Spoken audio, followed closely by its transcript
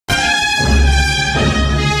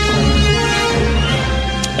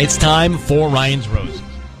It's time for Ryan's Roses.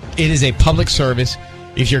 It is a public service.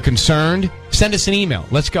 If you're concerned, send us an email.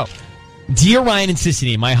 Let's go. Dear Ryan and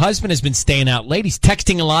Sissany, my husband has been staying out late. He's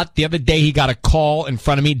texting a lot. The other day he got a call in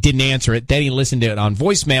front of me, didn't answer it. Then he listened to it on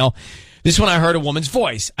voicemail. This one I heard a woman's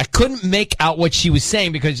voice. I couldn't make out what she was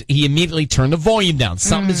saying because he immediately turned the volume down.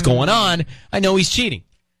 Something is going on. I know he's cheating.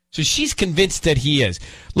 So she's convinced that he is.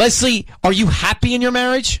 Leslie, are you happy in your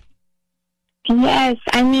marriage? Yes,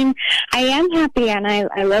 I mean, I am happy, and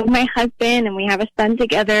I love my husband, and we have a son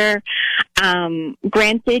together.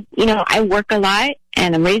 Granted, I work a lot,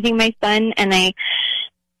 and I'm raising my son, and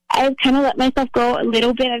I've kind of let myself go a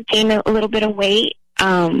little bit. I've gained a little bit of weight,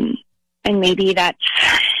 and maybe that's,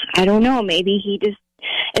 I don't know, maybe he just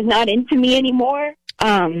is not into me anymore.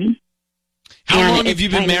 How long have you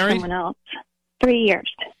been married? Someone else. 3 years.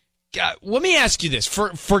 Let me ask you this.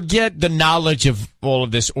 Forget the knowledge of all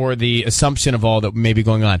of this or the assumption of all that may be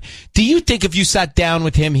going on. Do you think if you sat down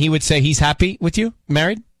with him, he would say he's happy with you,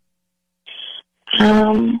 married?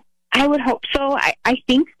 I would hope so. I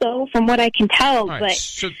think so from what I can tell. Right.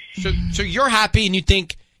 But So you're happy and you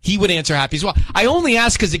think he would answer happy as well. I only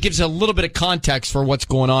ask because it gives a little bit of context for what's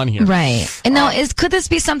going on here. Right. And now, could this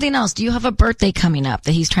be something else? Do you have a birthday coming up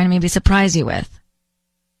that he's trying to maybe surprise you with?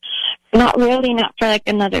 not really, not for like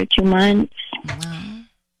another 2 months.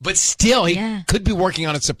 But still, he could be working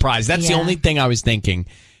on a surprise. That's the only thing I was thinking.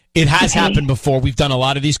 It has happened before. We've done a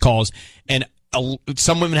lot of these calls, and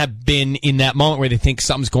some women have been in that moment where they think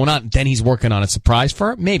something's going on. Then he's working on a surprise for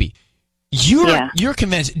her. Maybe you're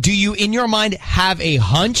convinced. Do you, in your mind, have a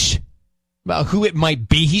hunch about who it might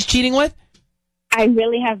be he's cheating with? I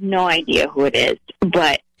really have no idea who it is,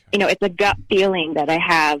 but it's a gut feeling that I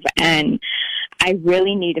have, and I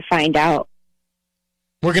really need to find out.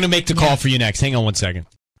 We're going to make the call for you next. Hang on one second.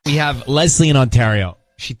 We have Leslie in Ontario.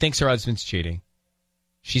 She thinks her husband's cheating.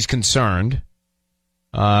 She's concerned.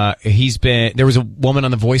 There was a woman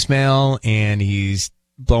on the voicemail, and he's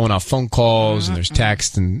blowing off phone calls, and there's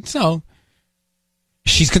text, and so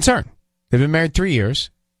she's concerned. They've been married 3 years.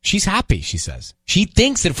 She's happy, she says. She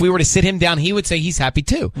thinks that if we were to sit him down, he would say he's happy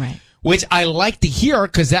too. Right. Which I like to hear,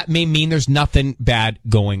 because that may mean there's nothing bad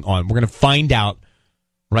going on. We're going to find out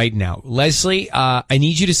right now. Leslie, I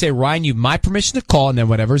need you to say, Ryan, you have my permission to call, and then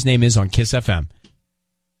whatever his name is on Kiss FM.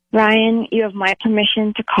 Ryan, you have my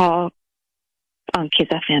permission to call on Kiss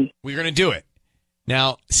FM. We're going to do it.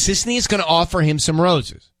 Now, Sisney is going to offer him some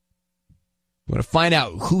roses. We're going to find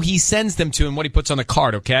out who he sends them to and what he puts on the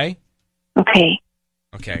card, okay? Okay.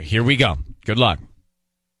 Okay, here we go. Good luck.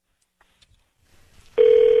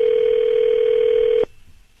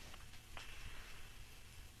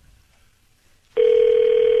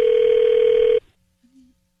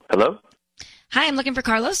 Hello? Hi, I'm looking for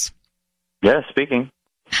Carlos. Yeah, speaking.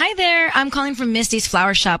 Hi there. I'm calling from Misty's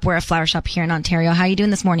Flower Shop. We're a flower shop here in Ontario. How are you doing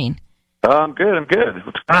this morning? I'm good.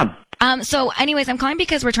 What's going on? So anyways, I'm calling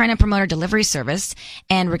because we're trying to promote our delivery service,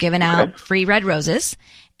 and we're giving out free red roses,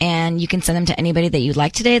 and you can send them to anybody that you'd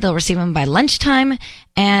like today. They'll receive them by lunchtime,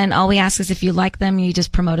 and all we ask is if you like them, you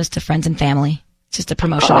just promote us to friends and family. It's just a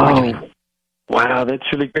promotion that we're doing. Wow, that's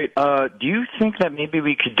really great. Do you think that maybe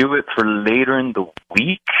we could do it for later in the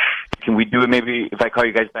week? Can we do it maybe if I call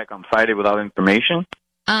you guys back on Friday without information?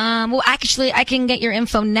 Well, actually, I can get your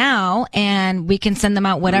info now, and we can send them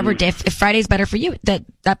out whatever day. If Friday's better for you,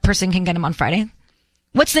 that person can get them on Friday.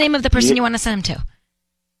 What's the name of the person you want to send them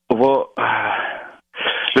to? Well,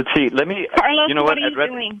 let's see. Carlos, you know what are you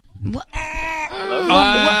doing?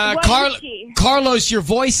 Carlos, your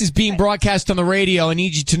voice is being broadcast on the radio. I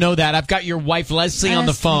need you to know that. I've got your wife, Leslie, on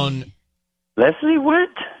the phone. Leslie, what?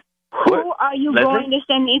 Who are you going to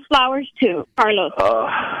send these flowers to, Carlos?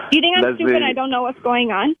 Do you think I'm stupid? I don't know what's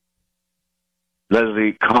going on?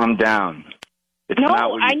 Leslie, calm down.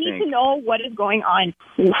 No, I need to know what is going on.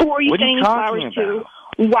 Who are you sending these flowers to?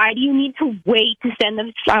 Why do you need to wait to send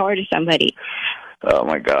the flower to somebody? Oh,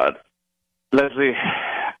 my God. Leslie,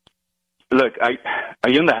 look, are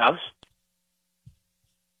you in the house?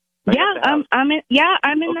 I'm in the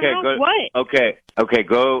house. What? Okay.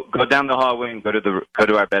 Go down the hallway and go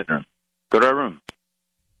to our bedroom. Go to our room.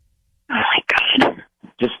 Oh my God!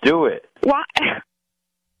 Just do it. Why?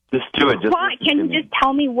 Just do it. Why? Can you just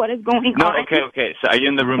tell me what is going on? Okay. So are you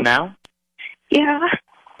in the room now? Yeah.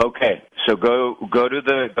 Okay. So go to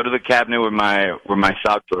the cabinet where my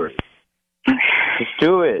sock drawer is. Just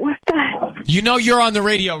do it. What's that? You know you're on the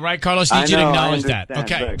radio, right, Carlos? Need you to acknowledge that.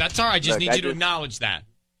 Okay, look, that's all right. Just need you to acknowledge that.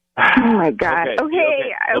 Oh my God.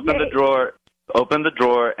 Okay. Open the drawer. Open the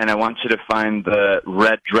drawer, and I want you to find the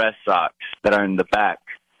red dress socks that are in the back.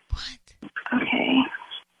 What? Okay.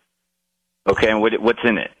 Okay, and what's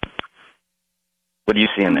in it? What do you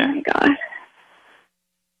see in there? Oh my God.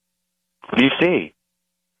 What do you see?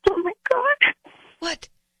 Oh my God. What?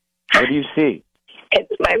 What do you see?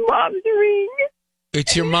 It's my mom's ring.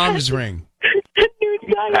 It's your mom's ring. New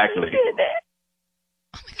diamond Exactly. in it.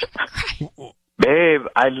 Oh my God, I'm crying. Babe,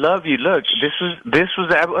 I love you. Look,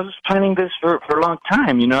 I was planning this for a long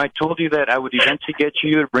time. You know, I told you that I would eventually get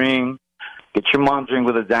you a ring, get your mom's ring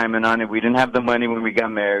with a diamond on it. We didn't have the money when we got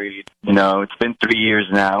married. You know, it's been 3 years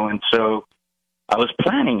now, and so I was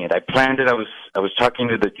planning it. I planned it. I was talking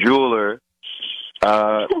to the jeweler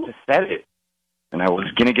to set it, and I was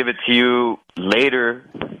gonna give it to you later.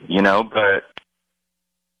 You know, but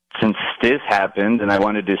since this happened, and I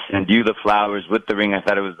wanted to send you the flowers with the ring, I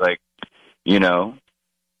thought it was like, you know,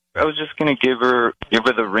 I was just gonna give her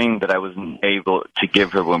the ring that I wasn't able to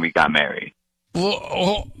give her when we got married.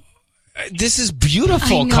 Well, this is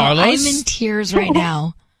beautiful, I know, Carlos. I'm in tears right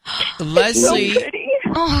now. Leslie. So pretty.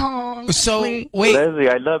 Oh, So Leslie. wait, Leslie,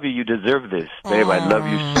 I love you. You deserve this, babe. I love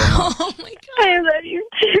you so much. Oh my God. I love you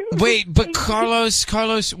too. wait, but Carlos,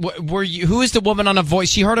 were you? Who is the woman on a voice?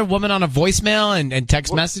 She heard a woman on a voicemail and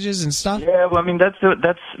text messages and stuff. Yeah, well, I mean, that's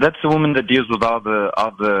the woman that deals with all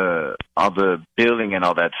the billing and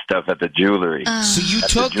all that stuff at the jewelry. So you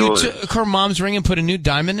That's the took jewelry. her mom's ring and put a new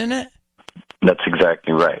diamond in it. That's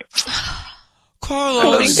exactly right. Carlos,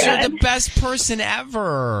 Oh my you're God. the best person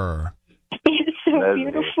ever. It's so Leslie.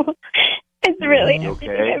 beautiful. It's really Okay.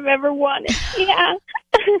 everything I've ever wanted. Yeah.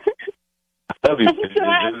 I love you. I'm babe. so You deserve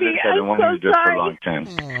happy. this. I've been I'm wanting so to do it for a sorry. long time.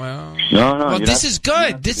 Well, No, well, you're this not- is you're not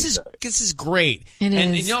good. to This be is sorry. this is great. It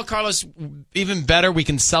And is. you know, Carlos, even better, we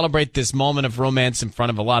can celebrate this moment of romance in front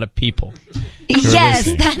of a lot of people. Yes,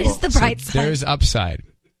 listening. that is the bright side. There's upside.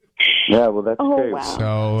 Yeah, well, that's Oh, great.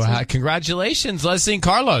 wow. So, congratulations, Leslie and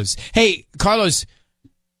Carlos. Hey, Carlos,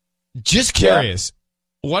 just curious,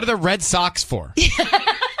 what are the Red Sox for?